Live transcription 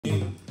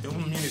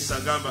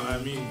ساقام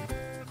آمين.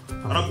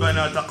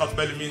 ربنا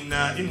تقبل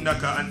منا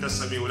إنك أنت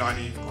السميع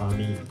العليم.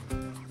 آمين.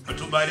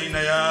 وتب علينا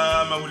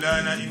يا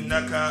مولانا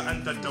إنك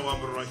أنت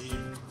التواب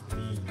الرحيم.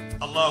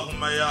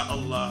 اللهم يا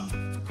الله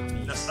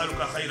نسألك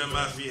خير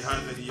ما في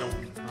هذا اليوم،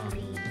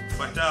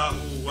 فتاه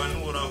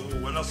ونوره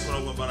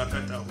ونصره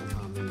وبركته.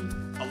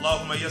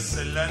 اللهم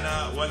يسر لنا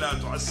ولا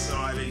تعسر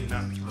علينا.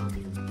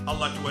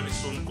 الله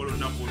توالسهم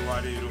كلنا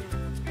كرواريرو،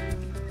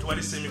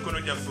 توالسهم كلنا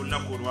جفنا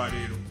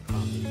كرواريرو.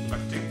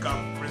 Katika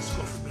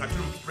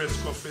press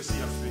conference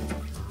yaffe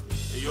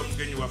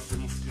ey'omugenyi waffe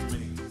Mufti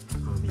Menk,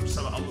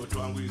 tusaba Allah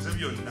tuanguyirize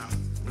byonna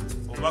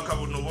obubaka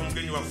buno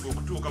obw'omugenyi waffe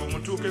okutuuka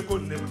bumutuukeko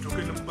ne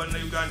butuuke ne ku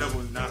bannayuganda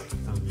bonna,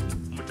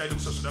 mutali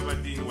kusasula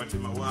baddiini wadde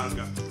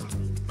mawanga,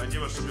 bajje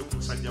basome ku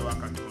musajja wa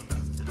Katonda.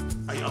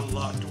 Ayi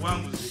Allah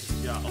tuwanguze,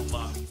 ya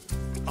Allah,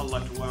 Allah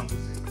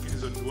tuwanguze,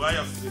 kkiriza duwa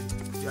yaffe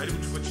yali mu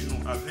kifo kino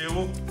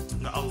aveewo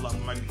nga Allah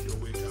mumalidde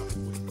obwetaavu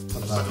bwe.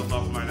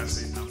 Sallallahu ala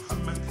sayyidina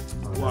Muhammad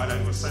wa ala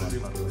alihi wa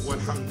sallam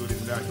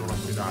walhamdulillahi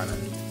rabbil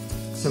alamin.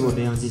 Sebo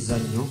neyanziza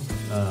nnyo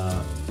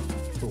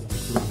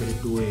okutulukira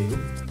edduwa eyo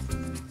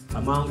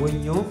amangu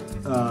ennyo.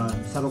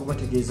 Nsaba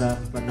kubategeeza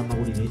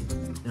bannamawulire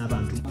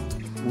n'abantu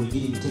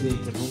wenjiri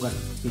mitebenkevu nga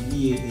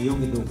enniye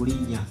eyongedde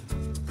okulinnya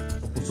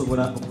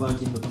okusobola okuba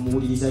nti nno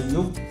tumuwuliriza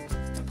nnyo.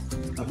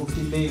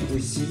 Mufti Menk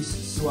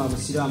si wa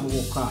busiraamu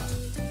bwokka,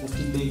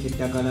 Mufti Menk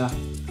eddagala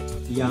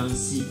lya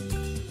nsi,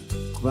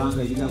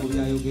 kubanga ebigambo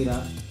byayogera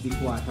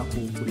bikwata ku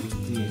buli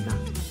muntu yenna.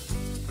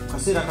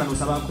 Kaseera kano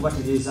nsaba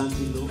kubategeeza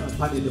nti nno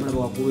panel mulaba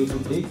waggulu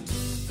wetudde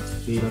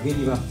be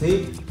bagenyi baffe,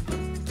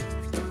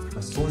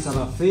 basponsa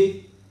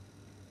baffe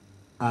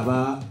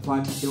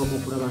abakwatidde wamu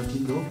okulaba nti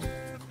nno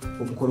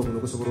omukolo guno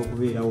gusobola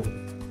okubeerawo.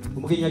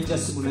 Omugenyi ajja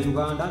si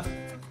Munnayuganda,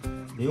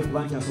 naye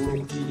okuba nti asobola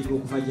okutindika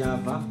okuva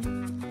gy'ava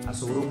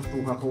asobole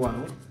okutuukako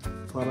wano,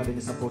 twabadde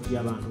ne sapooti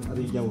y'abantu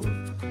ab'enjawulo.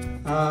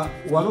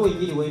 Wano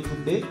wennyini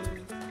wentudde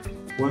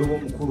waliwo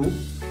omukulu,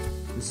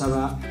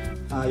 nsaba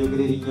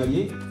ayogera erinnya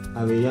lye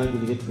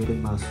abeeyanjulire tugende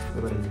mu maaso.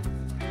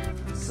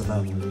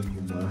 Assalamu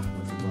alaikum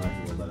warahmatullahi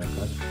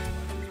wabarakatuh.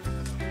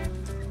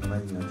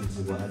 Amannya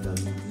ntikibwa Adam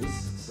Idris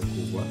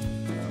Sekubwa,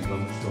 ava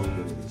mu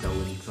kitongole ekya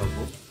Weni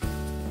Travel.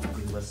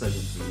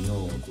 Basanyufu nnyo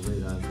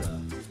okubeera nga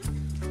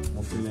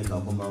Mufti Menk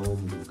akomawo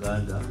mu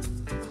Uganda,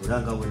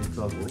 era nga Weni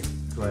Travel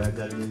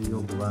twayagadde nnyo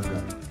okubanga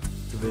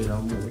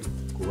tubeeramu,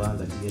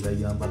 kubanga kigenda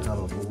yambako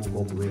abavubuka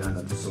okubeera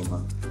nga tusoma.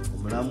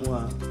 Omulamwa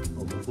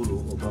omukulu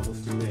oba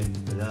Mufti Menk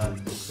era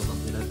okusoma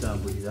kugenda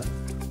tambulira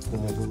ku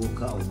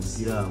muvubuka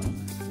omusiraamu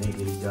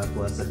n'engeri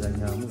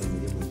gyakwasaganyamu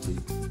emirimu gye.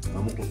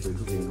 Abamu ku ffe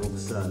tugenda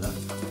okusaala,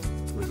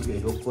 bwe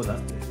tugenda okukola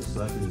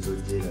eswatiriza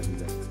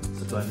ogyerabira,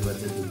 so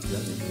twandibadde tujja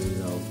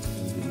netubeerawo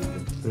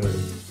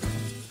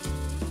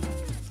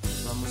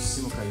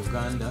bamusimuka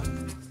Uganda,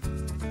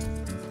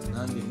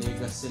 nange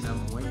neegase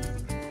nammwe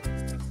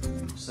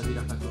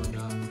kusabira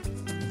Katonda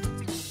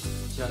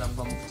mukyala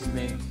kwa Mufti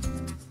Menk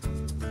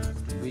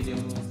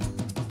tuviiremu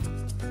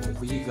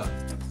okuyiga.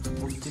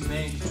 Mufti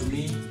Menk to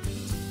me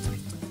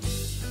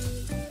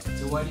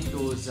tewali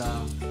ndowooza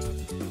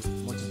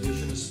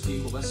motivational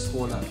speaker oba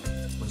scholar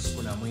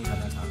mwesikunamwenga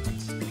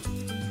nakakati.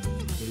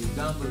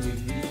 Ebigambo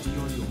bibiri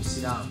byondi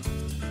omusiraamu.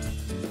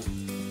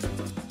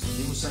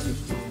 Ndi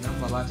musanyufu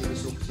nammwe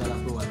abategese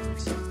okukyalako wano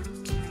nti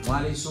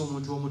mwaleese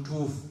omuntu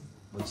omutuufu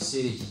mu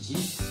kiseera ekiki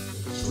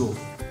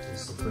ekituufu.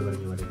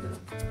 Okwebalinnya bali ddala.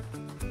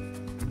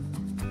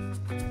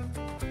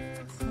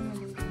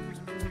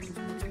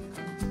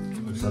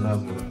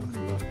 Assalamu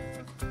warahmatullah.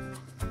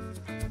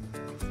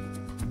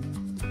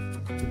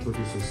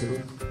 Introduce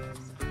yourself.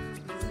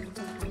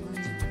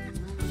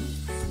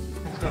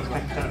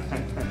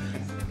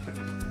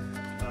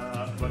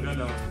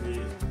 Baganda baffe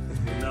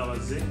bonna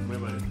abaze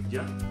mwebale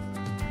kujja.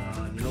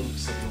 Nina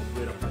omukisa guno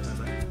okubeera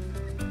patana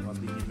wa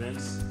big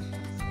events,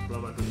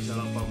 okulaba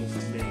omukyala kwa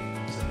Mufti Menk,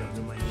 omusajja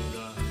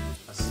gwemanyiga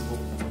asinga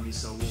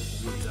okubulisawo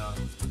okubuulira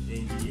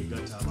enjiri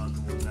egatta abantu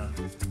bonna,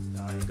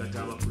 egatta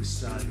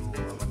abakristaayo,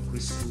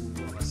 abakristu,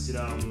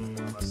 abasiraamu,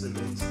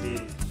 aba-Seventh Day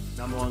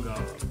n'amawanga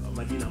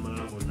amadiini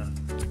amalala gonna.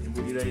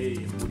 Embulira ye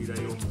embulira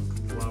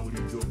y'omuntu wa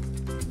bulijjo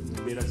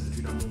mu mbeera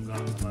zetulinamu nga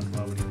abantu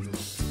ba bulijjo.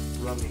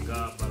 Tulwange nga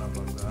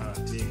balabaga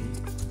ateni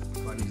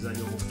twaniriza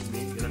nnyo Mufti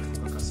Menk era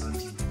tukakasa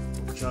nti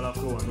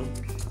okukyalako wano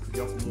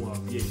tujja kumuwa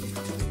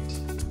byekikatuleti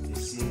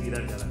esingira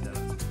ddala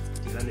ddala,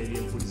 era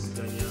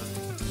n'ebyempuliziganya,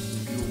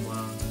 ebyuma,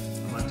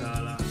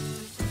 amataala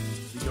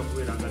bijja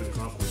kubeera nga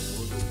bitwakola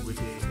obulozi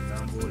okuwete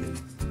engamboole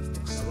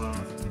okusaba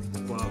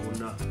okwa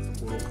bonna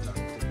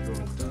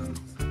okwolwokutaano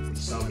mu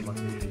kisaawe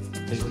Makerere.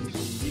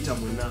 Njita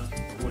mwenna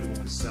oba oli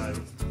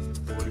mukristaayo,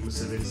 oba oli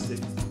Seventh Day,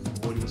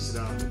 oba oli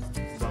musiraamu,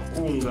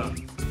 bakunga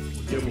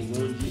mujje mu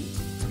bungi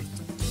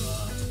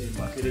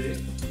Makerere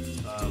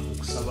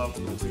okusaba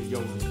kuno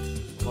okw'enjawulo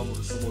oba mu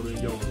lusomo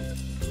olw'enjawulo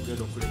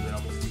tugenda okulembera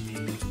Mufti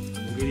Menk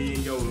mu ngeri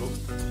y'enjawulo.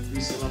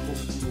 Tuyisaba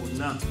Mufti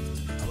bonna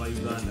aba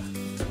Uganda,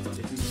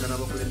 netuyita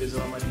n'abakulembeze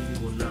b'amadiini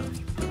bonna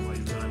aba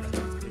Uganda,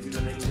 netuyita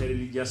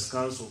n'Inter-Religious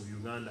Council of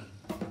Uganda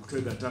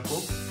okutwegattako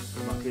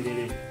mu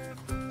Makerere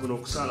kuno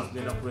okusala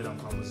kugenda kubeera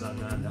kwa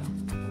muzaganda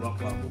oba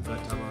kwa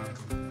kugatta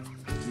abantu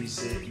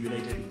tuyise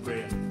united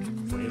prayer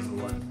for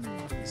everyone.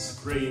 It's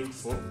praying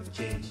for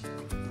change,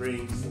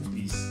 praying for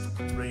peace,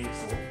 praying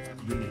for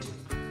unity,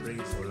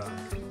 praying for love.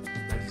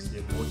 That is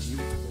the motive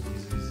of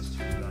this visit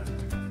to Uganda.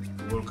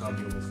 We welcome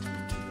you, Mufti,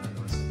 to Uganda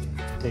once again.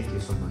 Thank you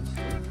so much.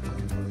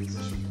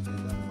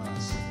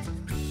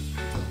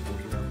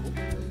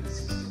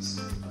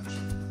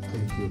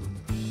 Thank you.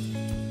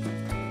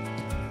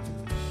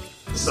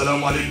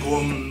 Assalamu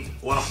alaikum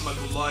wa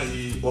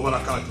rahmatullahi wa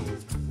barakatuh.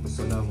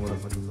 Assalamu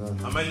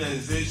warahmatullahi. Amanya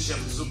nze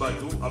Sheikh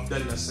Zubadu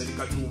Abdallah Sali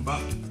Katumba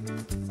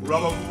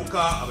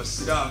kulw'abavubuka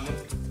abasiraamu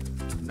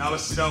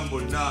n'abasiraamu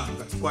bonna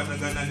nga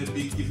tukwatagana ne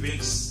big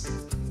events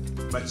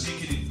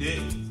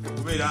bakiikiridde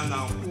okubeera nga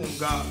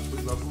nkunga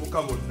buli bavubuka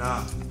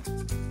bonna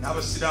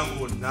n'abasiraamu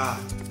bonna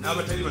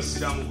n'abatali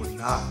basiraamu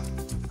bonna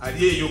ali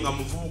eyo nga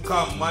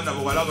muvubuka mwana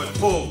bawala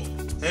bato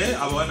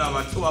abawana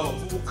abato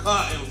abavubuka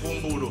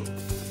envumbulo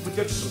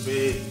mujje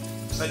tusome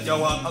musajja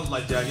wa Allah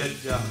gyali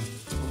ajja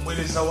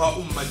omwereza wa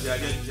umma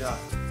gyali ajja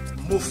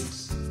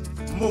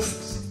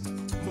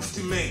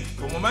Mufti Menk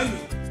omumanyi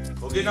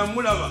ogenda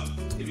mulaba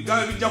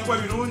ebigambo bijja kuba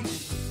birungi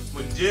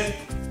mujje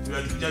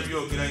tujja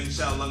byogera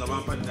inshallah nga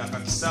bampadde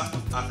akakisa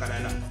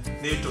akalala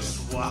naye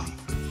tosubwa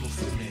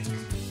Mufti Menk.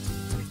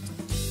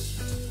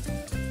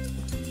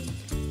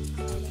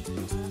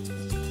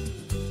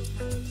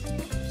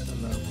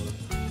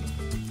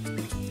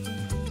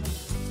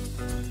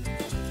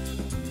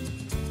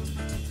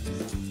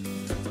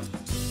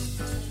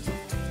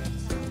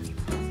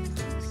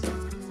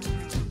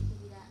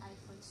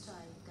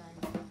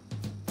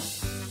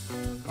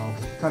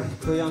 Kale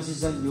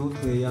tweyanziza nnyo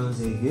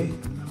tweyanzege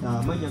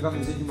amanya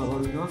gamuze Juma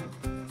Balunywa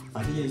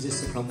ate yenze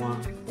Sekamwa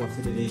wa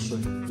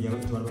Federation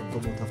yawetwala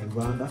bapromota mu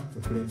Uganda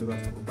ekulembera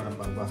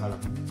kubalamba bahala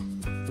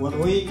wano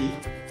wendi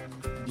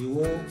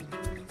ndiwo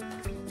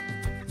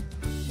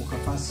mu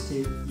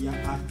capacity ya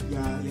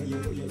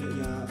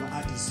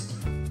artist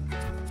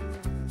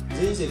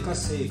nzenze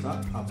kaseeka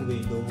akuba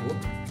endongo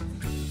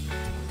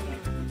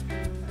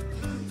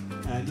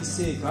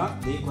ndiseeka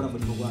nekola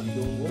mulimu gwa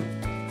midongo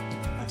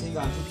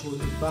nga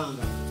tutuula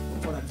ebbanga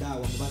okukola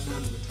ddaawa mu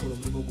bannange betukola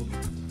omulimu guno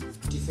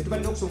nti ffe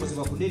tubalina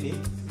okusongozebwa kunene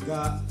nga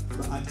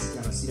ba artist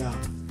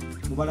abasiraamu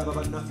mubalaba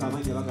bannaffe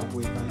amanya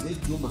bagakweka nze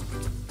Juma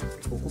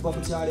okuva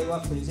mu kyalo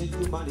ewaffe nze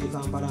Juma ne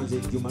Kampala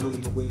nze Juma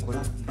n'omulimu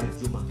gwenkola mba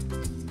Juma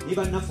naye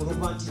bannaffe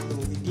olwokuba nti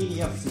eddiini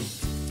yaffe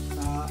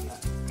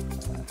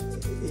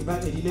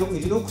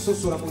erina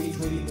okusosola mu bintu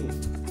ebimu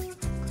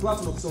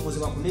twafuna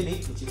okusongozebwa kunene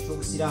mu kintu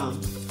ky'obusiraamu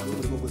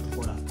n'omulimu gwe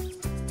tukola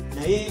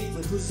naye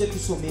bwe tuzze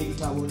tusoma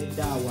ebitabo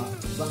n'eddaawa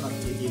kubanga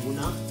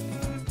ebuna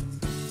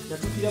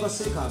natukira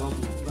baseeka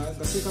abamu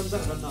nga seeka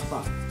muzana tannafa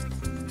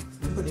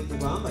niko ne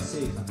mugamba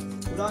seeka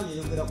kulanya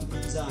yongera ku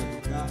minzaani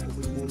nga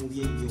omulimu omubi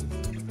ennyo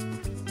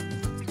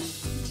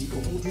nti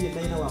omuntu yenna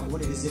alina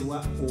wakubonerezebwa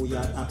oyo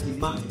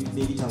apima ebintu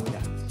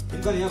n'ebitawera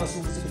nga naye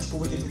abasuubuzi mu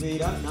kikubo gye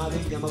tubeera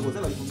n'ab'ennyama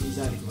bonna bali ku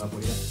minzaani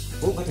tubakolera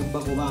bo nga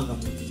temubagobanga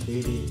mu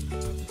mbeera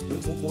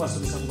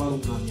mubasomesa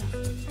kubalungamya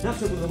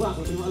naffe buli lwanga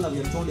omulimu Allah bwe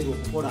yatutondera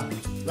okukola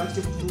lwaki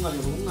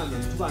tekutulungamya bulungamya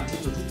tuba nti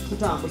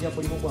tutambulira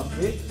mulimu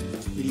gwaffe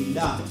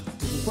linda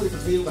tukukole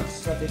tuveeyo nga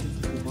tusitadde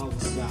tutukuuma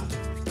obusiraamu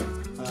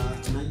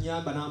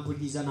nanyamba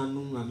nampuliriza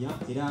nanungamya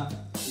era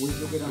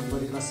wenjogera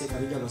mubaleka baseeka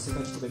benja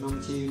baseeka kituba imamu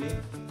kyeyune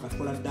nga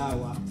tukola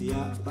ddaawa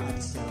eya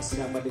baartist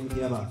abasiraamu badde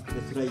mugiraba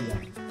efuraiya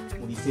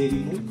mu bifo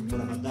ebimu mu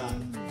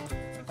Ramadani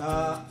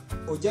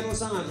ojja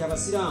nosanga nti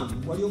abasiraamu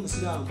wali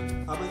omusiraamu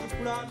amanyi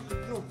kulaani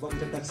nnyo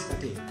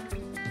bamutaddakisikate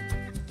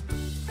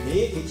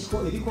naye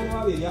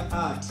ebikolwa bye ebya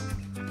art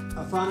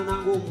afaanana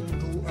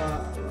ng'omuntu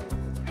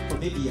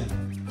comedian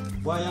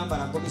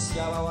bwayambala gomesi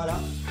y'abawala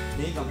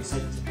naye nga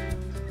musajja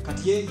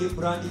kati ye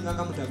brandinga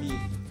nga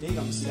mutamiivu naye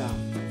nga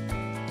musiraamu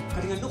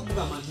kati nga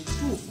nokugamba nti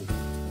ekituufu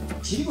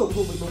kiri bwe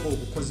okuba omulimu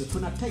ng'ogukoze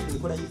funa tayimu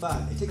ekola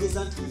ibaada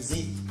etegeeza nti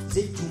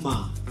nze Juma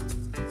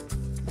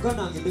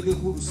muganda wange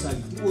Bebekulu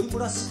Sali oli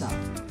mulasita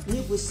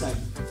naye gwe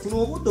Sali funa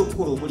obudde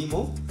okukola omulimu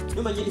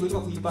nomanye nti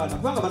bwetuba ku ibaada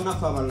kubanga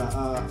bannaffe abalala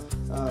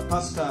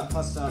Pastor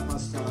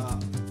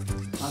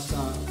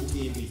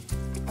Ugembe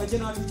ajja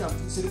n'atuyita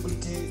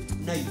celebrity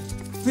night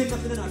fenna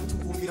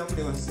n'atukukumbiramu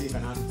ne baseeka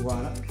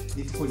n'atutwala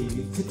ne tukola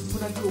ebyo ffe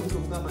tufuna ddi obudde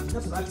obugamba nti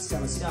naffe baartist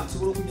abasiraamu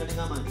tusobola okunywa ne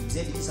ngamba nti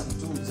nze ndirisa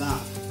kutuuza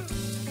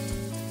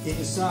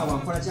eyo saawa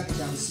nkola kyange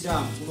kya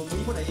musiraamu guno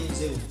mulimu naye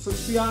nzeewo so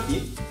kituyambye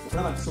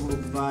okulaba nti tusobola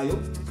okuvaayo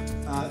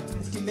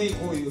Mufti Menk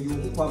oyo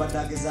y'omu kwabadde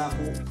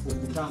agezaako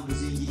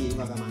okutambuza enjiri eyo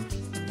bagamba nti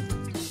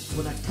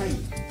bona tayi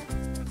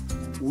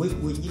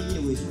wennyininyini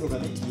weezuula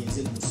ogambe nti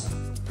yenze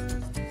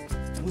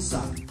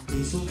Musa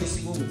ensonga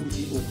esinga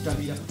obukulu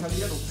okutabira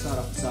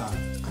n'okusaala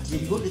kati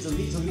ebibonezo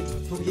biri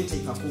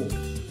tobyeteekako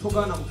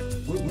togana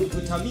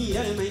bwetamiira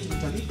naye manyi nti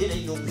butamidde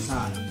naye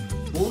n'okusaala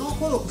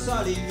bw'onookola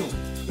okusaala ennyo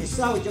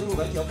essaawa ejja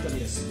kuba nti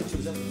yakutamira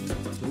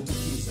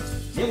tekukkiriza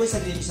naye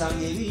bwesalira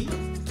emisango ebiri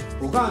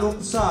ogaana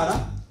okusaala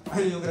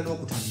ate neyongera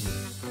n'okutamira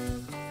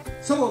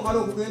so bw'omala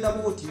okugenda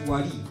bwoti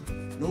wali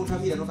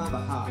n'otabira n'ogamba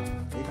ha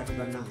naye kati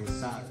bannange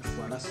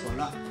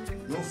swala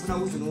n'ofuna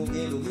wuzi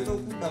n'ogenda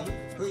okuddamu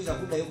toyinza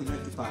kuddayo kunywa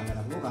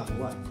kipandala n'ogamba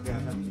wa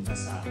tugeratabirika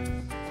saa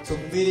so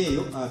mu mbeera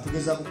eyo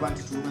tugeza kuba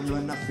nti tulumanya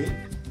bannaffe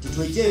nti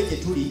twejjeyo gye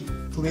tuli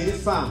tubeere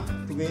faamu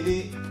tubeere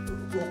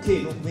okay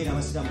n'okubeera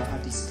abasiraamu ba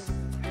artist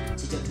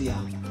kijja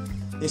tuyamba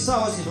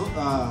essaawa zino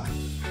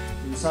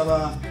nsaba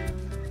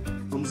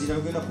omuzira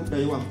lugenda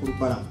kuddayo wankulu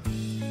balamu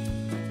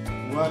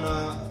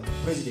mwana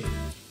president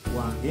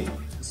wange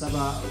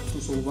nsaba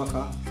okutuusa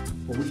obubaka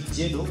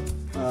obulijja eno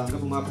nga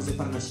bwe mwakoze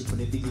partnership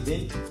ne big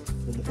event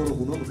omukolo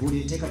guno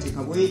mutuwulira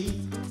enteekateeka bweri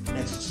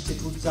na kiki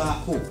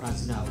kyetuzzaako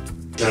azinaawo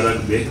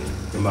kyalagbe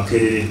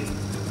emakerere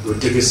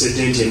lwetegese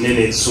tenti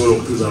ennene ezisobola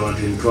okutuuza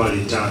abantu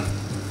 5,000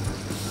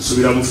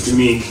 tusuubira Mufti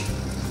Menk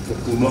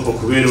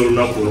okubeera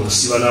olunaku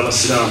okusiba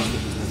n'abasiraamu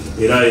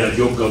era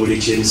yajja okugabula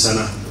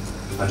ekyemisana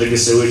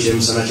ategesewo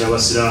ekyemisana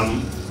ky'abasiraamu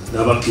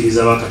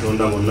n'abakkiriza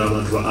bakatonda bonna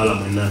abantu ba Allah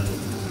mwenna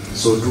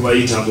so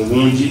tubayita mu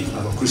bungi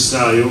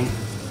abakristaayo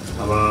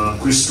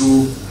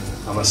abakristu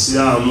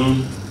abasiraamu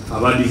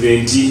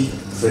abadiventi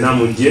ffena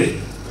mujje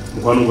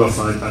mukwano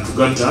gwaffe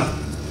atugatta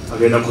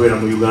agenda kubeera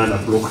mu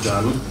Uganda ku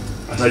Lwokutaano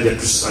ate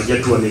ajja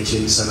tuwa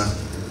n'ekyemisana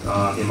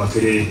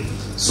emakerere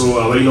so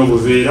abalina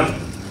obuveera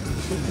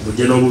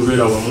mujje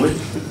n'obuveera wamwe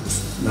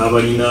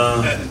n'abalina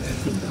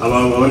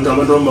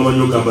abantu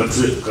bamanyi ogamba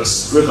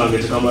twekange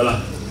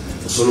tekamala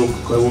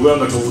osobola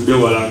nga tovudde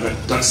wala nga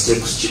taxi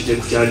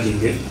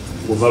tekukyajinge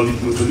ova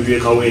bitundu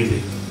byekawembe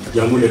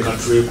jangu ne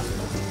katweku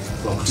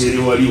bakuteere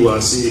wali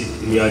wansi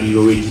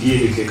emyaliro wegiri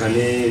emikeeka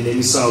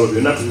n'emisaalo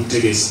byonna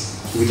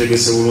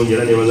tubitegese bulungi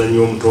era nebaza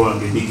nnyo omuto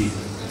wange bigi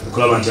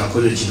okulaba nti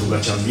akoze ekintu nga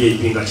kya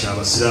VIP nga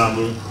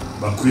kyabasiraamu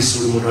bakristu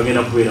buli muntu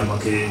agenda kubeera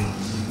makerere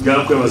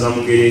njala kwebaza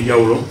mu ngeri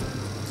enjawulo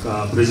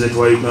pulezidenti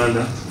wa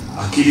Uganda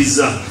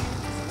akkiriza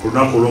ku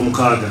lunaku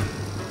olw'omukaaga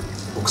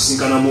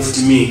okusinkana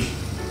Mufti Menk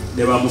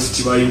ne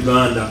bamufuti ba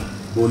Uganda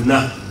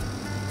bonna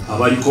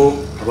abaliko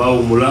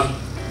abawumula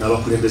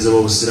n'abakulembeze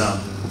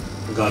b'obusiraamu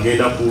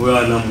ng'agenda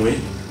kuba nammwe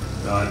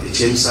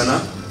ekyemisana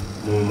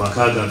mu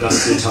makaaga ga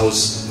State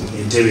House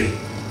Entebbe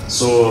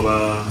so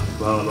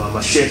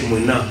bamasheeku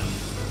mwenna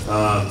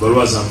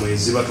baluwa zammwe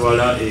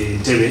zibatwala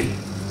Entebbe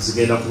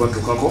zigenda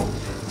kubatukako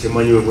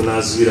kyemanyi we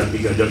bunaazibira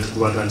biga ajja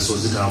kutukuba atandisa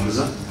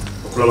ozitambuza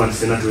okulaba nti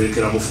ffenna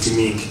tuwerekera Mufti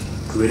Menk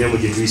tubeeremu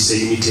gye tuyise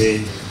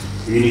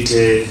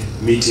unity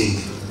meeting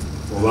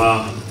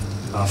oba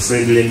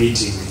friendly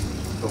meeting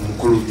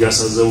omukulu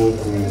gyasazewo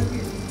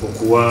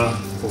okuwa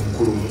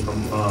omukulu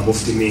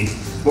Mufti Menk.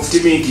 Mufti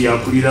Menk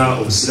yakulira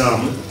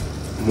obusiraamu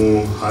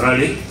mu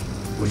Harare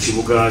mu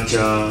kibuga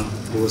kya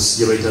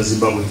gye bayita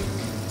Zimbabwe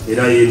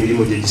era ye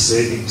emirimu gye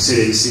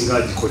ebiseera ebisinga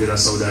agikolera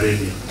Saudi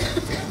Arabia.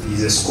 He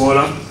is a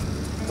scholar,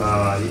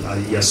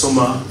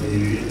 yasoma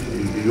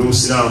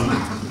ebyobusiraamu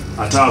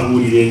ate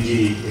abuulira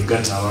enjiri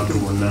egatta abantu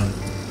bonna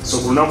so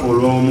ku lunaku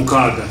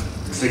olw'omukaaga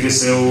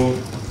tutegeseewo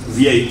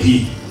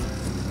VIP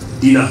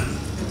dina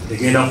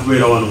egenda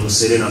kubeera wano mu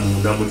Serena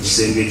munda mu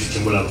kisenge ekyo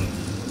kyemulaba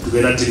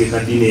tugenda tutegeka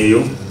dina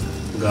eyo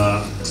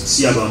nga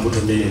si abambuto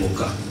nnene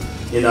bokka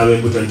ye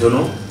n'ab'embuto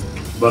ntono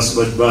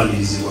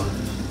baanirizibwa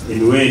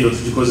emiwendo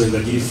tugikoze nga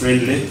giri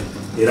friendly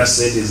era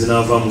sente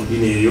zinaava mu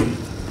dina eyo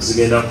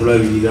zigenda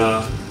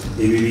kulabirira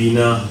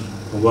ebibiina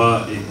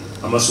oba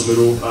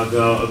amasomero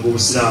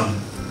ag'obusiraamu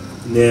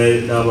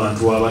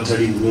n'abantu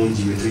abatali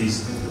bulungi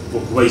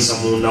okubayisa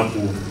mu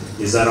nnaku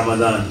eza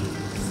Ramadan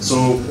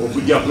so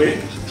okujja kwe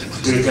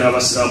tuterekera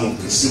abasiraamu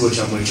ekisibo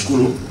kyammwe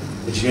ekikulu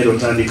ekigenda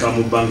otandika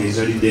mu bbanga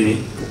eritali ddene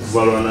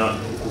okuva lwana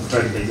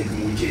okutandika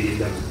mu wiki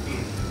ery'eddako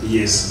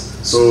yes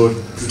so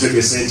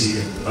tutegese nti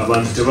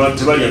abantu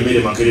tebalya mmere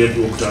makerere ku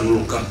Lwokutaano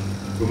lwokka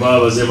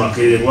bwemaba baze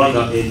makerere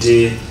kubanga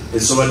ente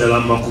ezisoba ddala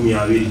mu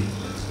 20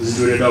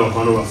 zituweereddwa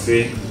abakwano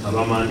baffe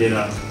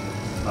abamandera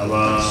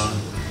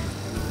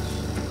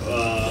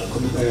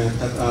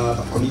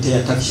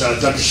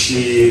Turkish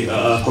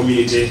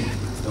community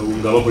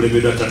nga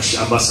bakulembeddwa Turkish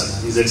ambassador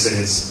His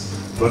Excellency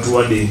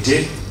batuwadde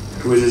ente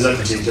tuwezeza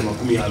kati ente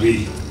 20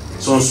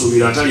 so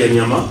nsuubira atalya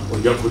nyama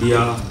ojja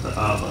kulya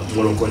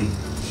mulokoni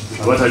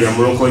abatalya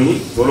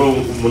mulokoni olwo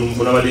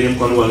munabadde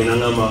mukwano gwange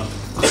n'angamba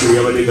akulu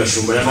yabadde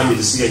gashumba yagambye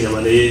zisirya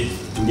nyama naye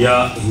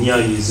ndya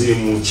ennyanyi ziri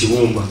mu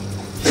kibumba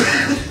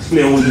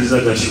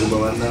newuniriza gashumba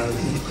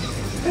bannange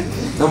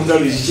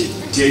namugambye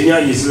ti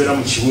ennyanyi zibeera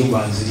mu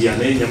kibumba nzirya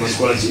naye ennyama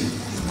zikola ki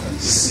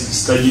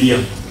zitagirya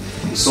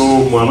so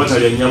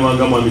mwabatalya nnyama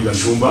nga mwami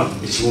gashumba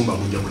ekibumba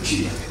mujja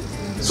kukirya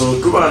so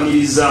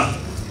tubaaniriza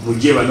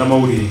mujje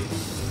bannamawulire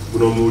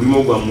guno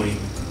mulimu gwammwe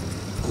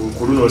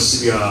ku luno si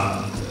bya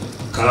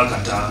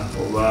kalakata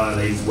oba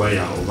live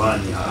wire oba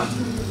nya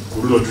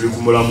ku luno tuli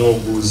ku mulamu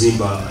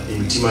okuzimba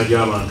emitima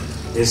gy'abantu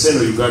ensi eno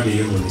Uganda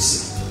eyemonese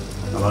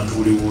abantu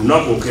buli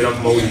lunaku okeera ku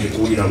mawulire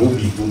kuwulira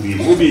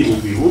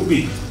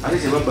bubi ate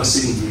tebabba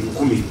siringi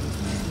 10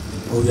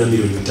 olya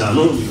milioni 5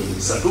 milioni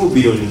 3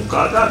 bilioni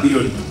 6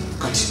 bilioni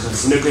kati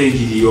kafuneko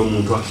enjiri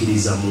y'omuntu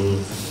akkiriza mu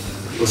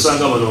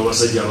osanga bano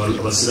abasajja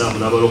abasiraamu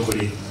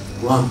n'abalokole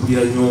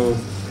wampulira nnyo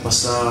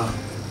Pastor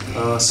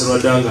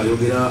Serwadanga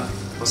ayogera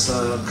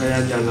Pastor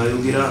Kayanja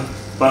ng'ayogera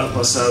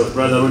Pastor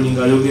Brother Roning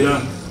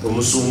ayogera,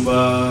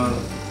 omusumba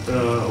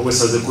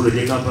owesaze kule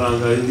lye Kampala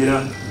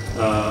ngayogera,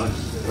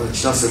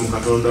 kitaffe mu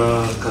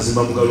Katonda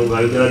Kazimba Mugalo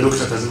ngayogera,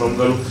 Dr. Kazimba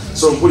Mugalo.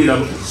 So mpulira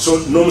so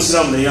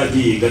n'omusiraamu naye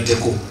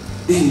agiyegatteko.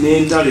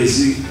 N'entalo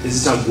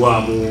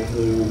ezitagwa mu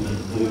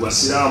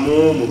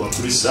basiraamu, mu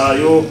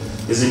bakristaayo,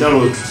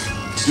 ezentalo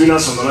tulina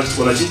nsonga lwaki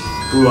tukola ki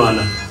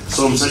tulwana.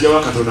 So omusajja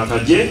wa Katonda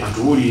kajje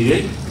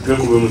atuwulire,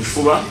 twekube mu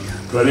kifuba,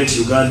 tulabe nti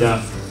Uganda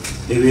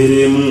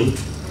ebeeremu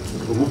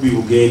obubbi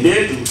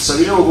bugende,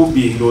 tusabire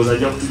obubbi ndowooza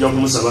ajja kutujja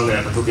kumusaba nga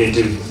yakatoka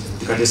entebe.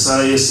 Kati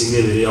essaala yeesinga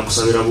ebeere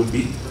yakusabira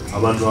bubbi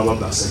abantu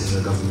ababba ssente za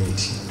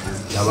gavumenti.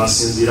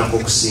 Abasinziirako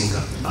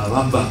okusinga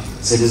ababba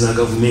ssente za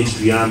gavumenti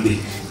tuyambe.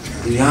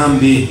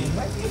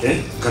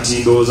 Kati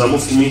ndowooza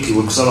Mufti Menk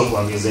bwe kusaba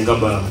kwange nga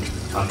bba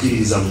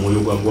akkiririza mu mwoyo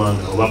gwa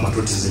ggwanga oba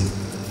patriotism.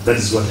 That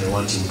is what I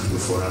want him to do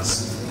for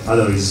us.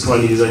 Otherwise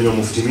twaniriza nnyo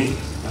Mufti Menk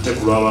ate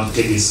ku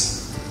lw'abategesi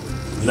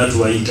era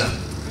tubayita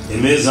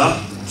emmeeza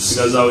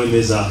tusigazaawo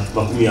emmeeza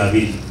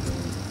 20.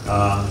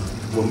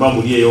 Bwe mba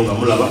muli eyo nga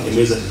mulaba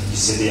emmeeza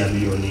tegisende ya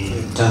milioni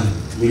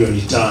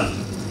 5.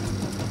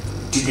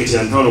 Tiketi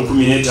ya mitwalo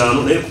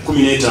 15 naye ku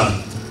 15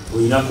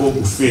 olinako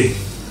obufe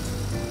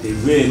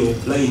eveeno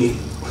layini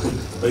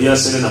ya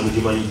Serena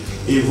mugimanyi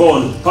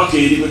Yvonne paka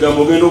eri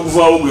kwegamba ogenda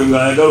okuvaawo gwe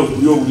ng'ayagala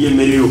okulya obuli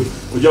emmere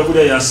ojja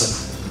kulya yasatu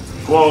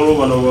kuba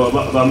waliwo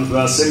bano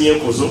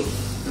basemyekozo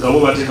nga bo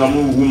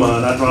bateekamu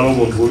buguma n'atwala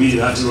obuntu bubiri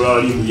n'atirula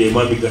wali mu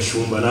Mwami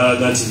Gashumba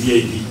n'alaga nti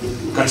VIP.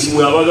 Kati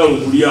mwe abagala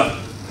okulya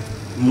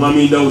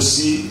Mwami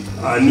Ndawusi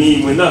ani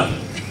mwena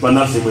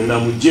bannaffe mwena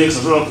mujje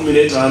satola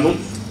 15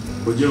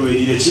 ojje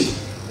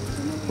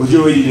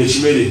weerire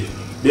ekimere.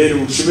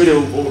 Then ukimere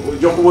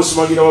ojja kuba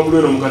osumagira waggulu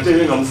eno mu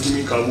katebe nga Mufti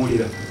Menk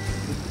abuulira.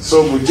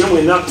 So mujje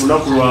mwena ku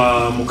lunaku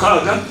lwa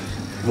 6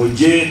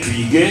 mujje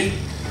tuyige,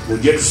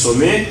 mujje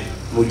tusome,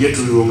 mujje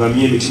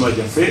tulungamye emitima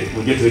gyaffe,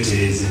 mujje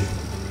twetereze.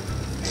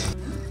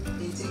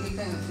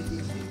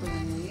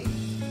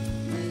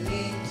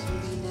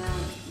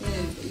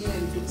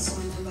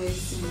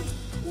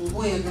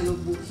 oyagala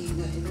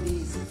obukinga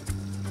emmeeza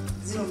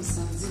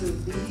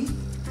 0702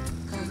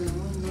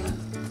 kagamonya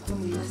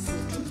 13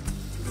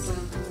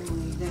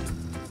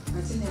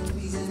 ate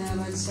nemubiiza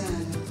n'abakyala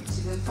to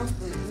the fact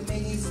that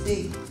Women's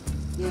Day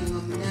yanga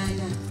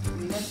 8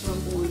 olina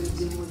tubakuwola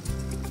gye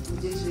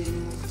mujje tubeere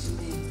Mufti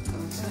Menk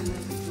abakyala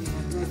naffe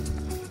tweyagala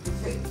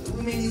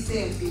Women's Day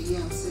yaffe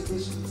ya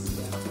celebrations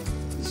yafe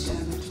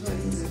inshallah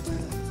tubalinze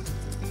ddala.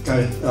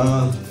 Kale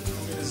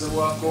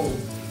ogerezebwako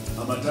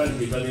amataali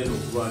ge gagenda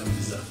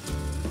okubaniriza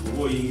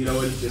oba oyingira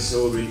wali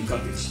tesewo red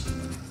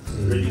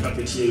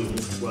carpet eyo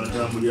Mufti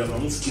gwatambulira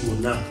bamufuti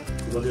bonna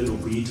bagenda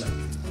okuyita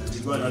kati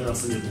gwana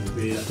nafunye ku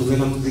mbeera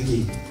tugenda mu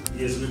ziki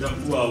tugenda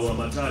kuwaawo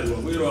amataali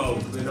wabweru awo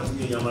tugenda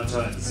kunyenya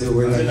amataali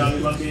ate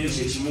n'amemako eyo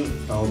kyekimu.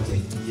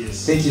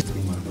 Thank you.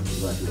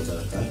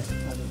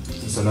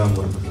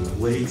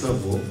 When you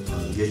travel,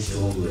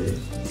 ng'ekitongole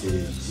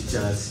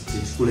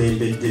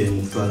kikulembedde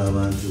mu kutwala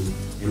abantu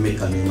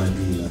Mecca ne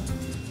Madina.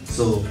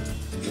 So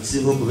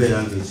ekisinga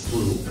okubeera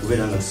ng'ekikulu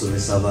kubeera nga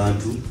tusomesa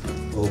abantu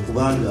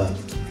okubanga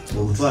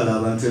okutwala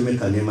abantu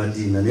Mecca ne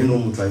Madina naye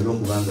n'omuntu alina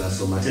okuba nga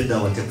asoma ate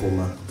eddawa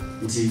tekoma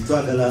nti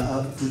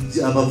twagala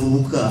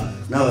abavubuka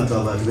n'abantu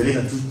abalala tubeere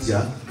nga tujja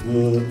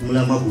mu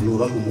mulamwa guno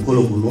oba ku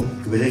mukolo guno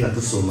tubeere nga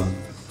tusoma.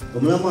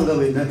 Omulamwa nga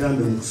bwe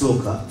nagambe mu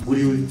kusooka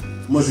guli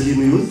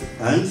Muslim youth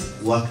and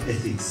work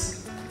ethics.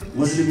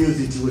 Muslim youth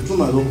nti bwe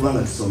tumala okuba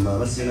nga tusoma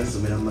basinga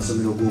tusomera mu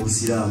masomero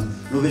g'obusiraamu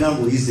n'obeera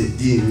ng'oyiza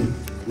eddiini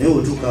naye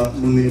otuuka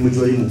mu mirimu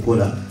gy'oli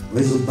mukola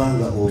oyinza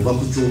obbanga ova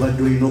ku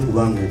kyobadde olina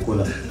okuba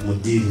ng'okola mu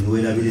ddiini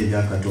niweerabira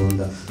ebya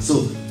Katonda. So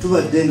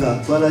tubadde nga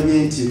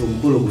twalabye nti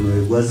omukolo guno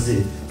wegwazze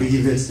big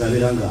events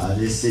nabeera nga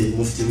alese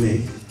Mufti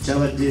Menk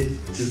kyabadde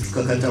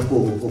tukakatako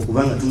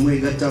okuba nga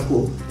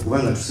tumwegattako okuba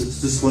nga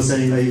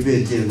tusponsoringa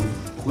event eno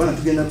kubanga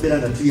tugenda kubeera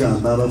nga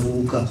tuyamba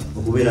abavubuka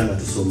okubeera nga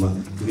tusoma.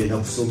 Tugenda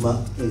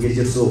kusoma engeri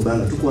gye tusobola okuba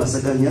nga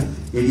tukwasaganya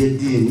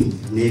ebyeddiini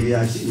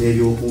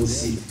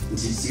n'ebyokunsi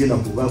nti kigenda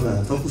kuba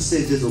nga tva ku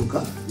ssente zokka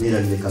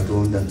neerabire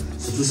Katonda.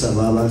 So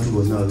tusaba abantu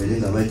bonna babeere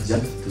nga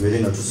bajja tubeere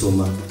nga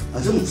tusoma.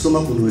 Ate mu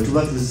kusoma kuno we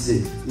tuba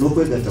tuzze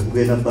n'okwegatta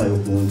kugenda bbaayo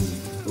kungi.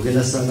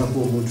 Ogenda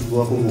sangako omuntu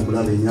gwewakoma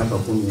okulaba emyaka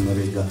 10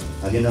 emabega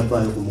agenda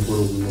bbaayo ku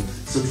mukolo guno.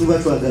 So tuba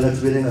twagala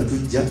tubeere nga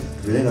tujja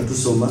tubeere nga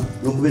tusoma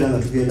n'okubeera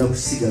nga tugenda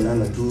kusigala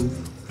nga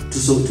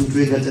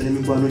twegatta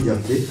n'emikwano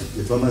gyaffe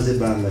gye twamaze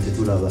ebbanga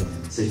tetulaba.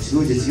 So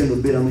ekirungi ekigenda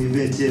okubeera mu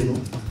event eno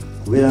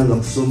kubeera nga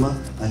kusoma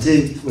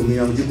ate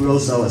omulimu gigulawo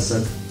ssaawa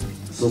 3.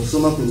 So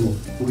okusoma kuno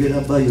kugenda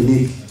bba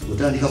unique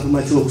otandika ku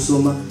makya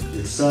okusoma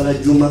etusaala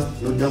jjuma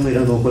n'oddamu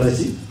era n'okola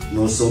ki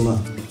n'osoma.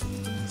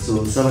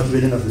 So nsaba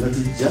tubeere nga fena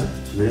tujja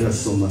tubeere nga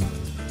tusoma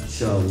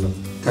inshallah.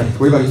 Kale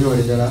webale nnyo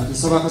wale ddala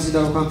nsaba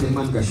akazindalo kampe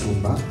Mwami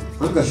Gashumba.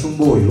 Mwami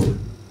Gashumba oyo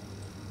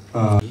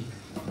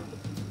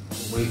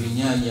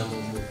ebinyaanya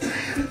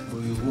mu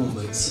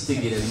bibumba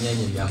sitegeera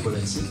ebinyaanya byakola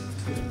ki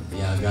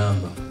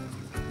byagamba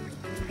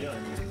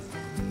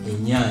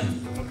enyaanya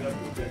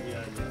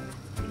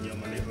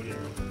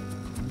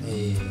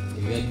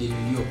ebyadde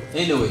bibyo.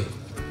 Anyway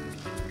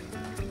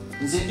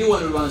nze ndi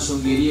wano lwa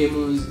nsonga eri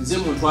emu, nze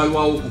muntu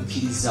aliwawo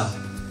okukkiriza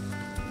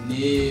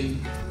ne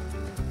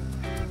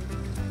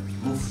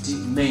Mufti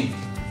Menk.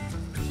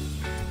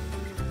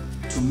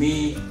 To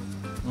me,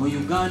 mu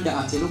Uganda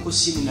ateloko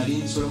sini nali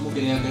nsobola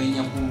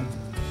mugeraganya ku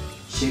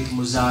Sheikh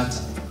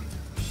Muzata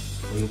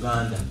mu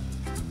Uganda.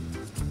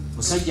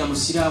 Musajja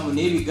musiraamu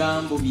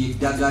n'ebigambo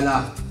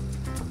by'eddagala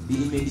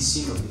biri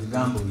medicine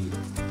ebigambo bye.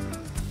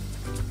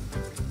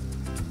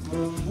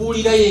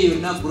 Mumbuulira ye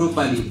yonna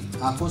globally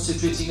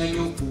aconcentrating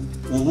nnyo ku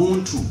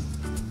ubuntu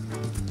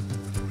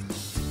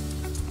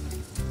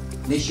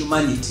ne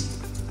humanity.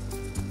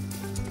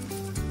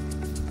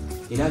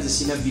 Era nze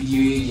sina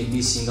video ye gye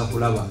ndisinga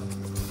kulaba.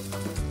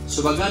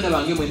 So baganda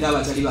bange mwenna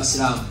abatali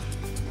basiraamu,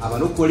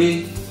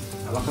 abalokole,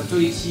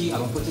 abakatoliki,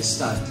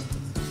 abaprotestanti,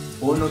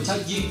 ono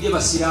tajiridde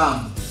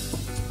basiraamu,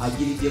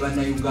 ajiridde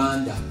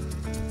bannayuganda.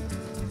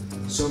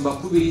 So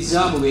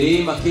mbakubiriza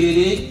mubeere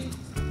makerere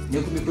ne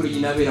ku mikolo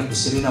ginaabeera ku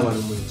Serena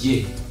wano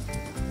mujje.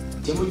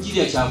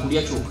 Temujjirira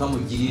kyakulya kyokka,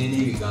 mujjirire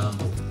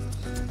n'ebigambo.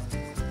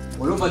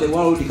 All over the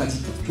world kati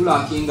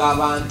tulakinga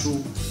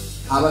abantu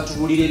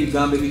abatubulira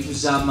ebigambo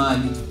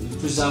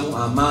ebituzaamu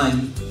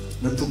amaanyi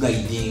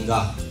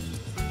notugayidinga.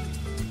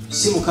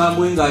 Si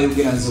mukambwe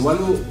ng'ayogera, nze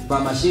waliwo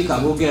bamasheeka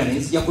aboogera naye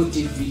nzijjako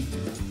TV.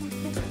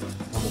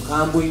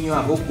 Omukambwe ennyo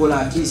aboggola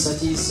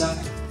atiisatiisa.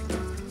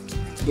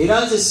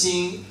 Era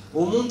nze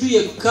omuntu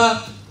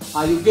yekka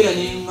ayogera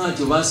nenga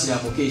nti oba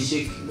nsiraamuke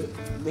Sheikh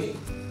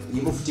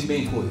ye Mufti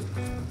Menk oyo.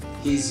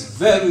 He is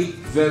very,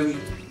 very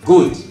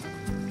good.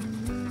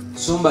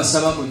 So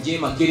mbasaba mujje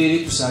makerere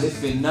tusaale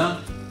ffenna,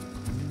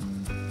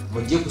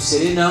 mujje ku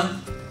Serena.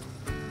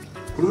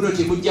 Ku luno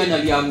temujja na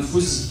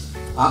byabufuzi.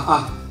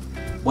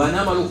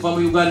 Bw'anaamala okuva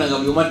mu Uganda nga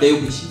buli omu addayo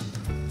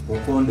ku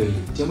nkondo ye.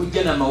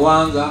 Temujja na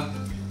mawanga,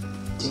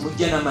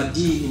 temujja na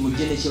madiini,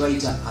 mujje ne kye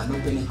bayita an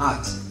open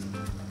heart.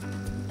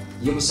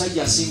 Ye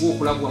musajja asinga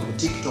okulabwa ku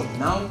TikTok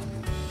now,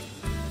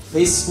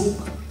 Facebook,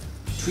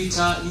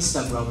 Twitter,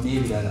 Instagram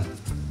n'ebirala.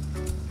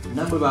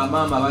 Nammwe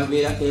bamaama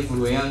ababeera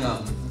everywhere nga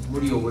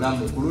muli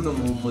obulamu, ku luno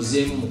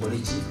muzeemu mukole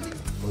ki?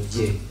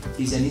 Mujje.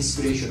 He's an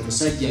inspiration.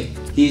 Musajja,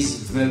 he's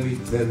very,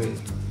 very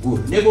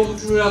good. Ne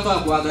bw'omutunulako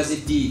akwagaza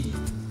eddiini,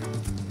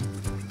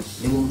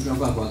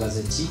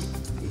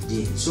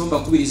 so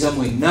mbakubiriza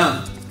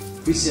mwenna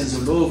Christians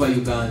all over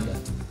Uganda,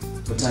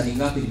 we're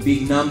turning up in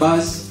big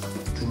numbers.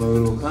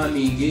 Tomorrow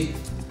coming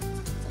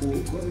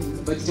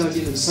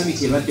bakita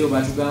summit ebaddeyo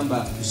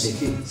batugamba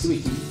tuseke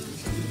siweki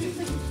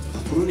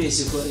kurune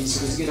ensiko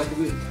zigenda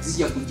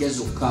zijja kujja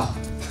zokka.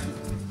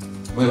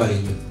 Mwebale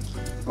nnyo.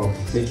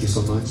 Okay, thank you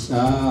so much.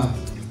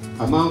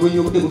 Amangu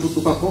nnyo obudde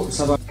butuddukako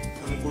saba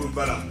mukulu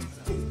bala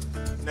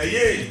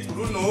naye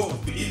luno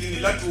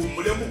biidhinillah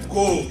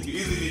tuwummulemuko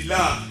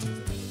biidhinillah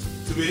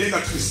tubeere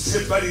nga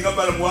tulisebali nga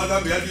bala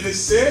muwagambe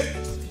yabirese,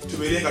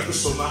 tubeere nga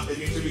tusoma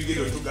ebintu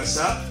ebigenda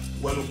otugasa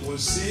wano ku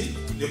nsi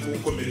ne ku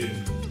nkomerero.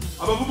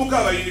 Abavubuka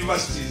aba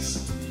universities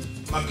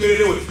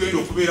Makerere we tugenda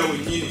okubeera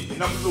wennyini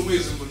ennaku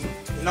z'omwezi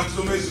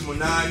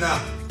 8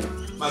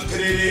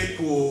 Makerere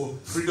ku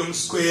Freedom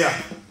Square.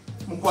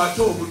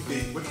 Mukwate obudde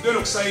bwe tugenda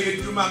okusayira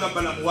ejjuma nga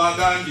bala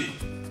muwagambye,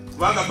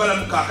 kubanga bala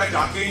mukaakati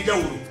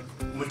ak'enjawulo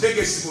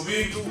mutegesi mu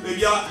bintu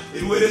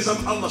ebiweereza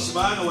mu Allah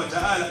subhanahu wa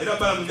ta'ala. Era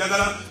bala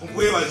munjagala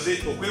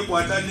nkwebaze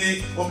okwekwata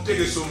ne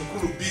omutegesi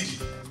omukulu Bigi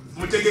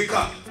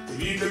mutegeka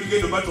ebintu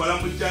ebigendo batwala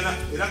mu jjana.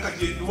 Era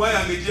kati edduwa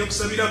yange egiye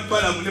kusabira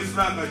bala mu ne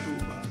Franka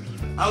Juba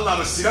Allah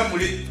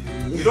abasiramule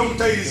era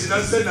omutayirizi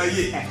nazze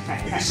naye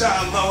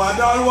inshallah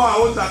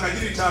wadalwawo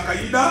takagirita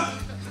akayida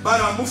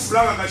bala mu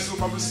Franka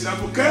Kashuba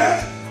musiramuke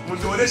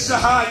mutole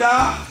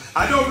shahada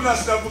ate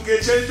obunasiramuke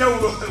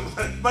ekyenjawulo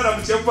bala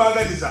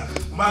mukyemwagaliza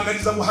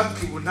mwagaliza mu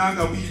hakki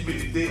bunanga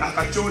buyimiridde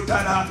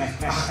akakyotala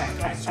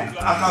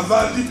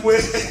akavandimwe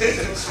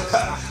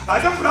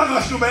ate Franka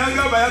Kashuba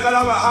yagamba yagala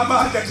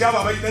abahajjati abo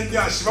abalina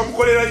nyashi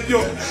bamukolera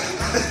nnyo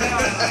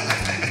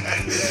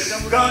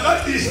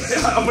kakati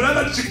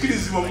mulala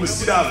tukikkirizibwa mu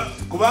musiraamu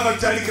kubanga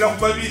tutandikira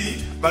ku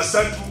 2,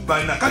 3,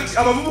 4. Kati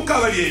abavubuka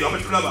abali eyo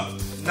abatulaba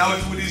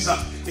n'abatuwuliriza,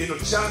 eno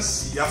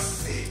chansi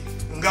yaffe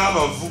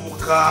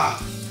ng'abavubuka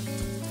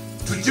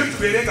tujje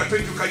tubeere nga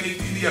twejjukanya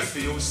eddiini yaffe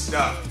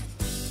ey'obusiraamu.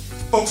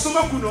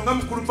 Okusoma kuno nga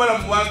mukulu bala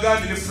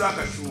muwagambye ne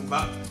Franka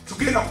Kashuba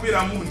tugenda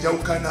kubeeramu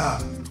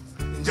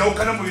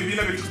njawukana mu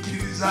bibiina bye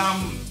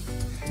tukkiririzaamu,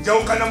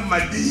 njawukana mu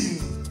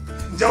madiini,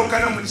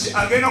 njawukana mu ki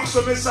agenda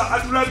kusomesa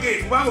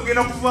atulage, kubanga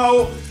ogenda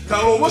kuvaawo nga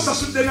oba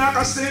osasudde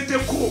n'akasente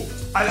ko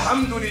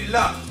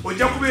alhamdulillah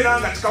ojja kubeera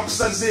nga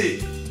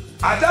tikakusaze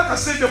ate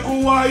akasente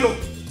kowaayo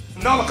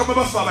ng'abakama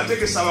baffe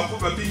abategesa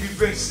abakulu ba big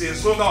events.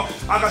 Ensonga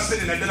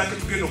akasente naddala ke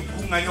tugenda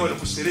okukuŋŋanya wano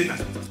ku Serena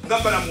nga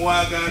bala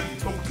muwagambye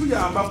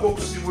okutuyambako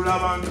okusibula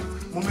abantu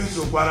mu mwezi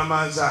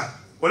ogw'Ramazaani.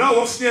 Olaba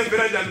wofunye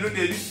embeera gya mirundi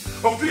ebiri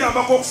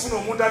okutuyambako okufuna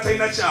omuntu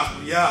atalina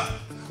kyakulya.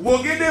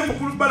 Wogende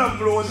mukulu bala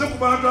mulowooze ku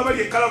bantu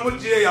abali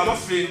ekalamoji eyo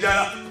abafa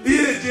enjala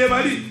ire gye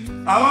bali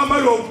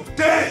abambala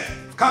obute.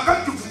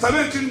 Kakati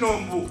tusabe nti nno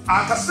mbu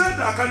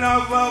akasente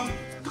akanaavaamu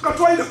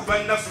tukatwalire ku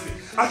bannaffe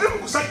ate mu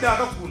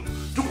kusaddaaka kuno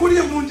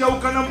tukulye mu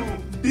njawukana mu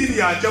ddiini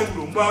ya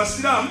njawulo. Mbu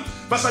abasiraamu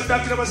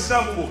basaddaakira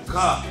basiraamu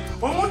bokka.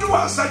 Omuntu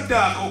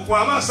wasaddaaka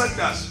okwaba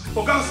asaddaaka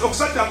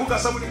okusaddaaka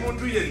okugasa buli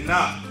muntu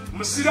yenna,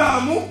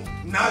 musiraamu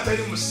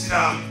n'atali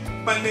musiraamu.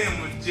 Banne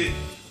mujje.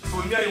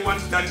 For me, I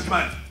want that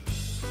man.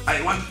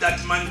 I want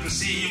that man to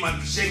see him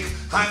and to shake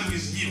hand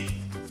with him.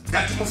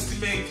 That Mufti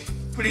Menk,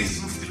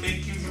 please Mufti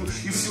Menk,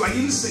 if you are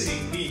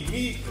insulting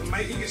me,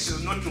 my English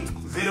is not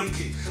very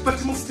okay.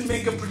 But Mufti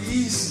Menk,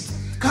 please,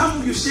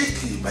 come you shake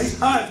my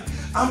hand.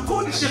 I'm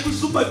going to Sheikh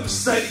Zuba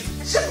Lusali.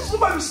 Sheikh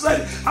Zuba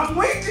Lusali, I'm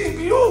waiting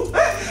for you.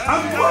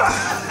 I'm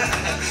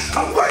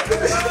going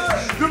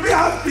to be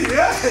happy.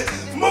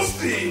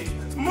 Mufti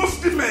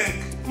Menk,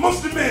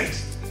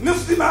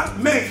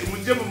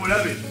 Mujemu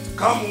Mulabe.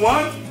 Come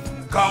one,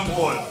 come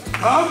all.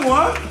 Come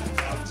one,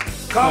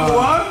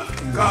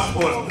 come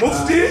all.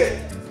 Mufti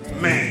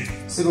Menk.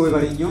 Sebo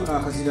webali nnyo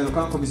akazindalo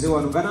kankomize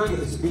wano ganange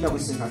binda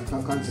kusenga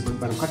kanze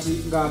bano kati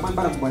nga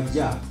mwambala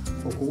mubajja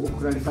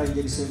okulalify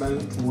nje bisembayo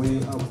tuwe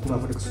okukuba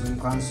protection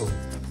council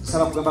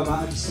saba kugamba ba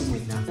artist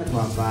mwenna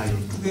twavaayo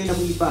tugenda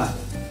mu ibada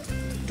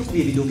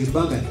tukubye ebidongo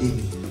ebbanga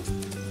ddene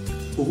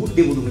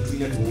obudde buno bwe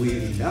tulina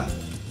tubuweerera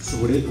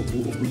tusobole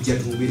okujja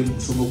tubeere mu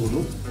kusomo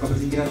guno nga bwe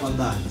tuyingira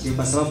Ramadan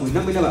kyembasaba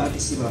mwenna mwenna ba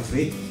artist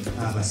baffe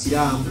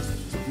abasiraamu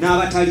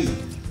n'abatali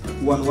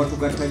wano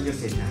watugatta nnyo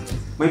ffenna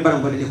mwembala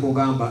mubadde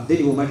kugamba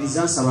then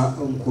bw'omaliriza nsaba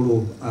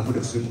omukulu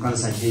protection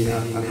council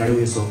jeera agalewo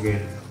ensonga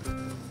eno.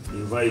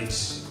 Invite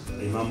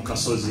Imam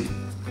Kasozi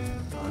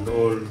and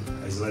all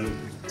Islamic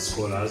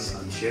scholars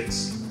and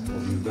sheikhs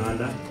of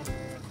Uganda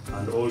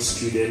and all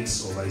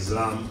students of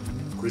Islam,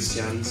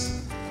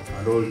 Christians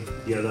and all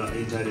the other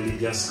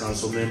interreligious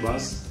council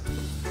members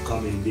to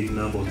come in big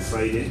number on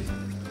Friday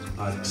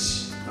at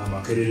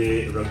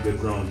Makerere Rugby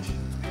Ground.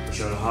 We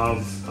shall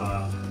have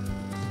a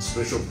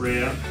special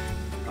prayer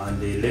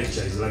and a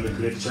lecture, Islamic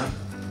lecture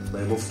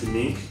by Mufti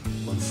Menk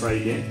on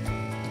Friday.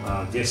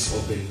 Gates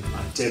open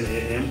at 10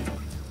 a.m.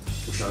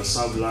 We shall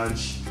serve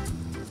lunch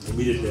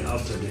immediately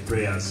after the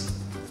prayers.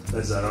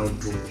 That's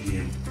around 2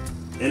 p.m.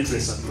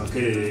 Entrance at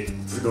Makerere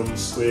Freedom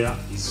Square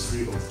is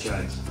free of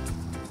charge.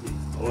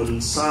 On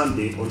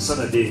Saturday,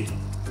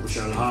 we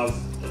shall have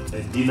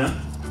a dinner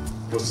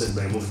hosted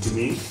by Mufti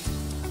Menk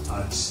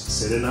at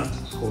Serena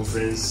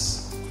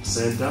Conference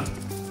Center.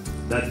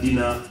 That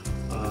dinner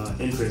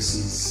entrance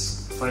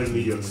is 5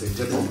 million for a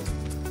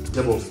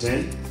table of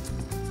 10,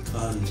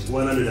 and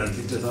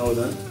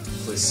 150,000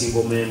 for a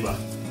single member.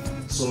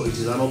 So it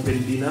is an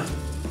open dinner.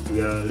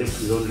 We are left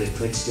with only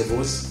 20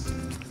 tables.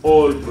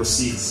 All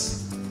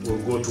proceeds will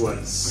go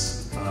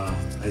towards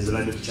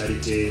Islamic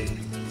charity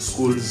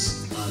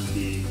schools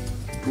and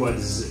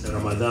towards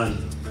Ramadan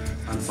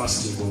and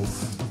fasting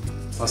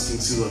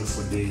season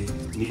for the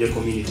needy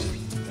community.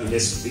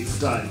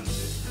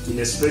 In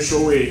a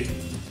special way,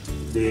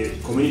 the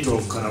community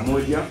of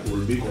Karamoja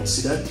will be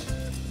considered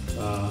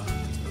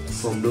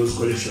from those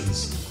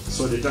collections.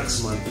 So the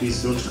taxman,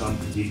 please don't come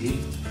to Gigi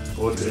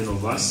or to any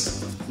of us.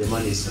 The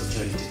money is for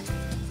charity.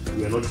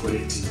 We are not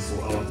collecting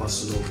for our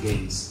personal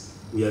gains.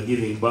 We are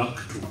giving back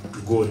to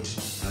God,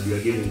 and we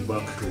are giving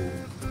back to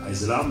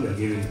Islam. We are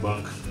giving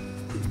back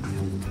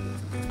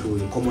to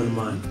the common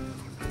man.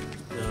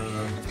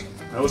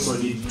 I also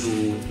need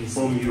to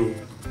inform you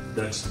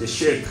that the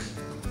sheikh,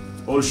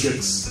 all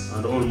sheikhs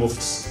and all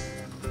muftis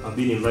have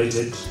been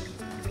invited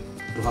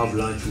to have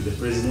lunch with the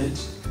president.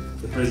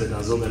 The president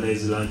has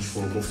organized lunch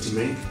for Mufti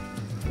Menk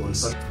on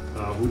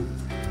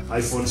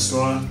iPhone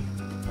store.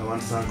 I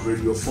want to thank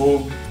Radio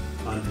 4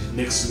 and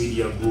Next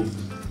Media Group,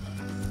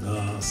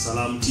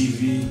 Salam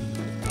TV,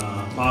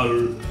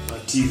 Pearl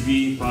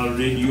TV, Pearl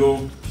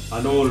Radio,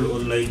 and all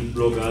online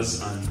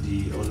bloggers and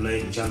the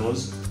online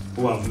channels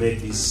who have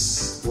made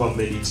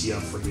it here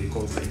for the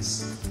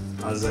conference.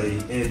 As I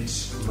end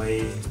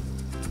my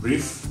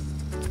brief,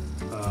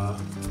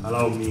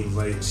 allow me to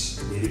invite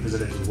the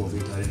representative of the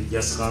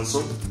Interreligious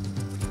Council,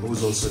 who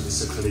is also the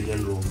Secretary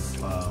General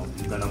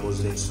of Uganda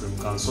Moslem Supreme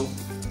Council,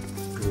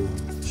 to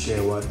share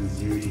a word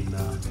with you in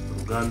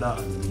Uganda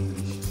and in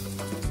English.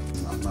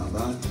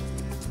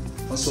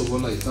 First of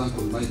all, I thank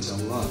Almighty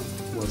Allah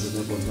who has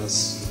enabled us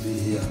to be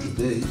here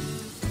today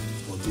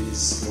for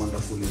this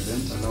wonderful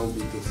event. Allow me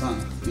to thank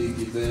Big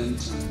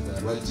Event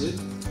and Raje.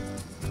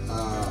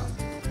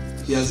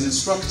 He has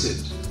instructed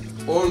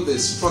all the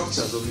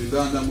structures of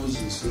Uganda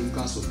Muslim Supreme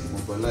Council to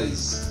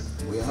mobilize.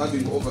 We are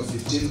having over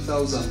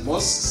 15,000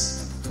 mosques.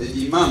 The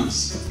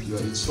imams, you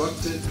are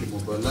instructed to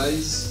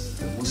mobilize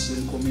the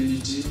Muslim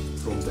community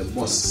from the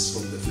mosques,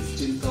 from the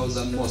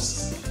 15,000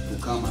 mosques, to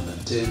come and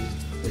attend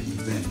the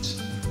event.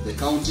 The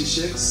county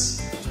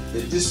sheikhs,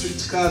 the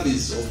district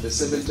qadis of the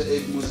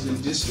 78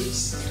 Muslim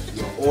districts,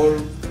 you are all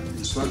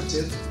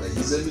instructed by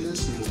His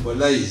Eminence to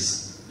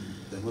mobilize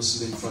the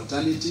Muslim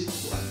fraternity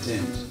to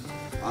attend.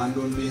 And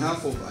on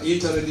behalf of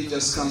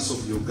Interreligious Council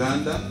of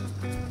Uganda,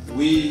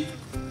 we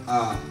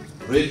are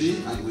ready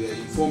and we are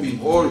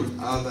informing all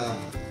other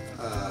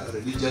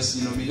religious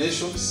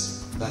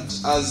denominations that,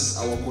 as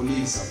our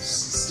colleagues have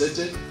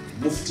stated,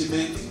 Mufti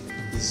Menk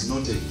is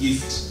not a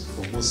gift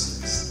for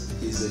Muslims,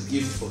 he is a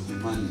gift for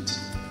humanity.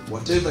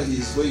 whatever he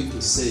is going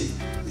to say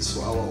is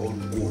for our own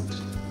good.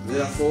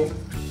 Therefore,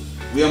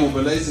 we are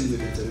mobilizing the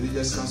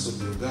Interreligious Council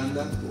of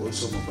Uganda to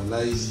also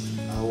mobilize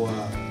our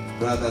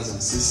brothers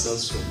and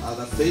sisters from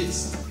other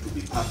faiths to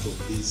be part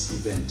of this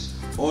event.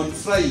 On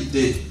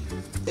Friday,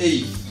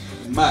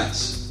 8th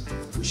March,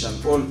 we shall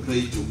all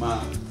pray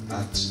Juma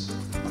at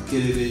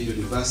Makerere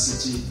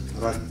University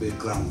Rugby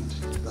Ground.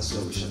 That's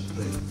where we shall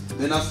pray.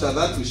 Then after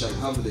that, we shall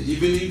have the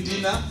evening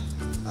dinner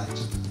at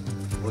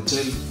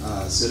Hotel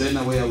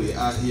Serena, where we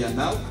are here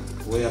now,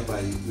 whereby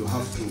you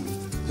have to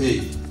pay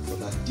for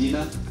that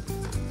dinner,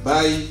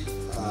 buy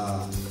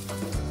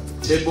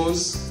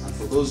tables, and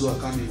for those who are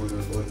coming on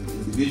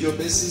individual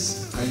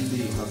basis, kindly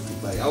you have to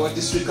buy. Our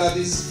district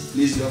caddies,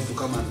 please, you have to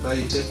come and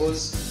buy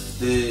tables.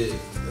 The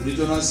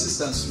regional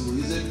assistants to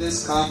His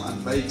Eminence come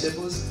and buy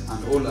tables,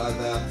 and all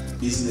other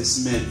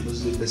businessmen,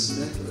 Muslim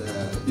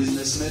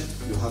businessmen,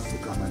 you have to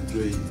come and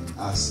join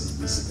us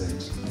in this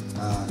event.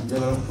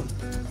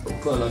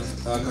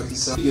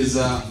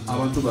 Kakisa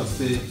abantu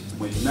baffe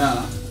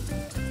mwenna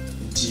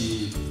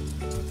nti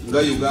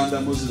nga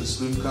Uganda Muslim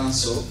Supreme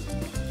Council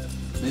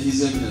ne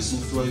His Eminence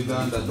Mufti wa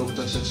Uganda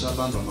Dr.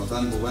 Shaban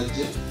Ramadan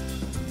Bubajje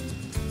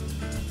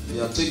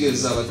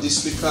yategeeza aba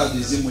district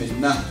caddies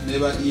mwenna ne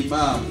ba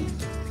imam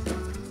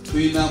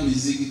tulina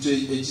mizigito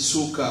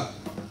ekisuuka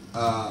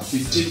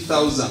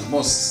 15,000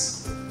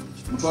 mosques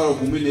mutwalo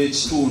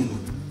 10 mu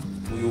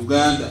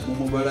Uganda mu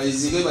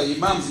mobilizing ba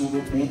imams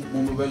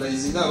mu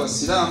mobilizing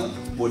abasiraamu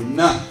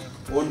bonna.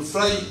 On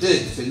Friday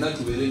fenna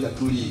tuberenga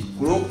tuli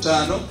ku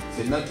Lwokutaano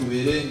fenna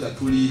tuberenga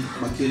tuli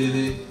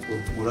Makerere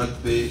mu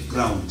Rugby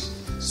Ground.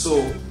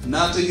 So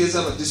nategeeza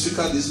aba district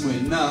caddies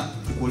mwenna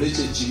tukole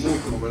kimu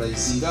ku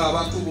mobilizing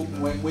abantu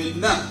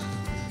mwenna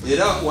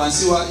era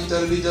wansi wa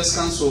Interreligious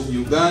Council of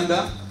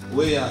Uganda,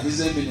 where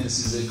His Eminence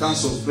is a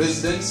Council of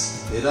Presidents,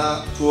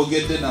 era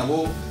tuogedde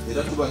nabo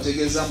era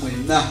tubategeeza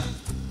mwenna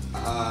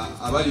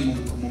abali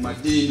mu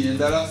madini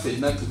endala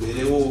fenna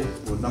tubeerewo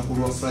olunaku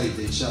lwa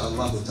Friday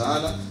inshallah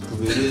taala,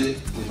 tubeere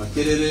mu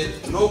Makerere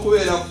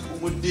n'okubeera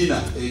mu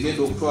dina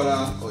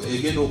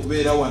egenda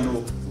okubeera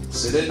wano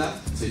Serena,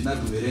 fenna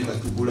tubeere nga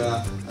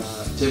tugula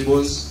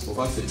tables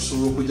oba ffe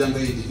tusobola okujja nga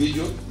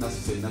individual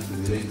naffe fenna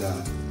tubeere nga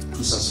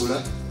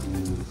tusasula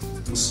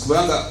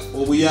kubanga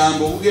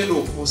obuyambo obugenda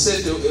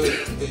okusente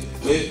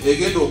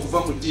egenda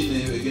okuva mu ddiini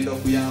eyo egenda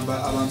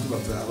okuyamba abantu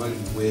baffe abali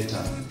mu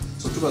bwetaavu.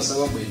 So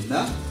tubasaba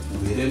mwenna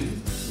mubeeremu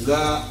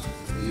nga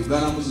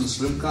Uganda Muslim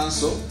Supreme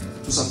Council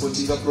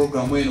tusupportinga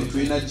programu eno.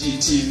 Tulina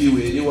GTV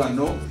weeri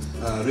wano,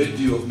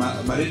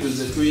 radio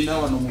ze tulina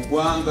wano mu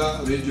ggwanga,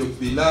 radio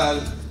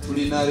Bilal,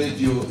 tulina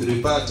radio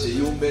Ribat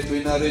Eyumbe,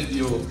 tulina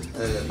radio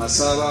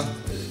Masaba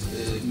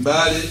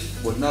Mbale,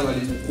 bonna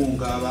bali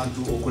mukunga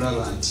abantu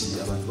okulaba nti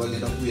abantu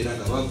bagenda kubeera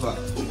nga bava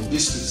mu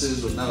districts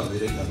ezo zonna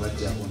babeere nga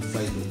bajja on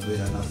Friday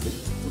okubeera naffe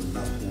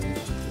olunaku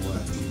lwa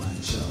Juma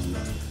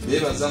inshallah.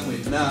 Beebaza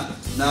mwenna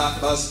na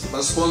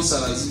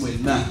basponsors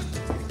mwenna.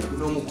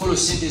 Guno omukolo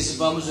sente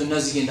ezivaamu zonna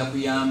zigenda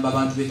kuyamba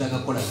abantu beetaaga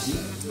kukola ki?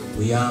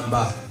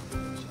 Kuyamba.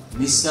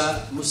 Mr.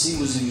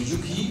 Musinguzi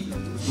Lujuki,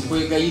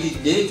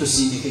 tukwegayiridde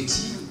tosindike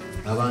ki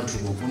abantu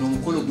bo. Guno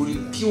omukolo guli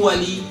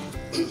purely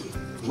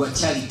gwa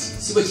charity.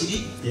 Sibo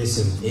kiri?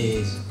 Yes.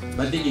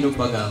 Badde nyina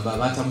okubagamba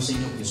batamuse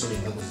nnyo ku misolo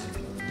ennaku zino.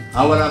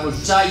 Awala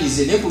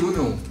mutukyayize ne ku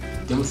luno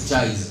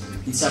temutukyayize.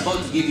 It's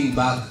about giving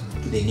back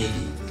to the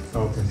needy.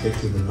 Okay,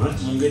 thank you very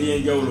much. Mu ngeri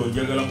y'enjawulo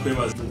njagala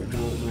kwebaza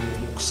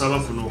mu kusaba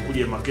kuno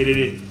okuli e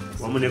Makerere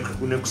wamu ne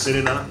ku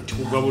Serena nti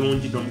kugwa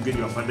bulungi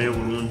n'omugenyi wafaddayo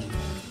bulungi.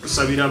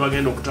 Tusabira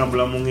abagenda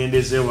okutambula mu ngendo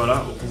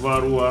ez'ewala okuva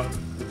Arua,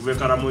 okuva e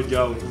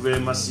Karamoja, okuva e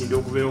Masinde,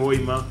 okuva e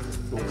Hoima,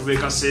 okuva e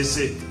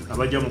Kasese,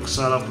 abajja mu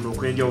kusaala kuno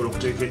okw'enjawulo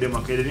okuteekedde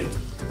Makerere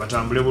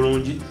batambule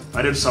bulungi.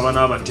 Ate tusaba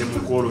n'abattemu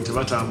kwolwo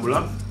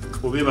tebatambula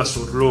oba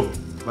basotulo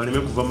baleme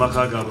kuva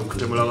maka gaabwe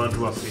okutemula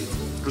abantu baffe.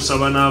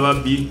 Tusaba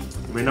n'ababbi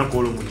mwena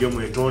kwolwo mujje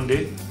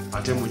mwetonde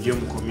ate mujje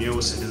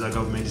mukomyewo sente za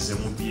gavumenti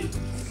zemubbye.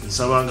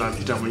 Nsaba nga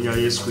mpita mu linnya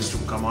lya Yesu Kristo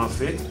Mukama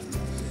waffe.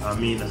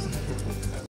 Amiina.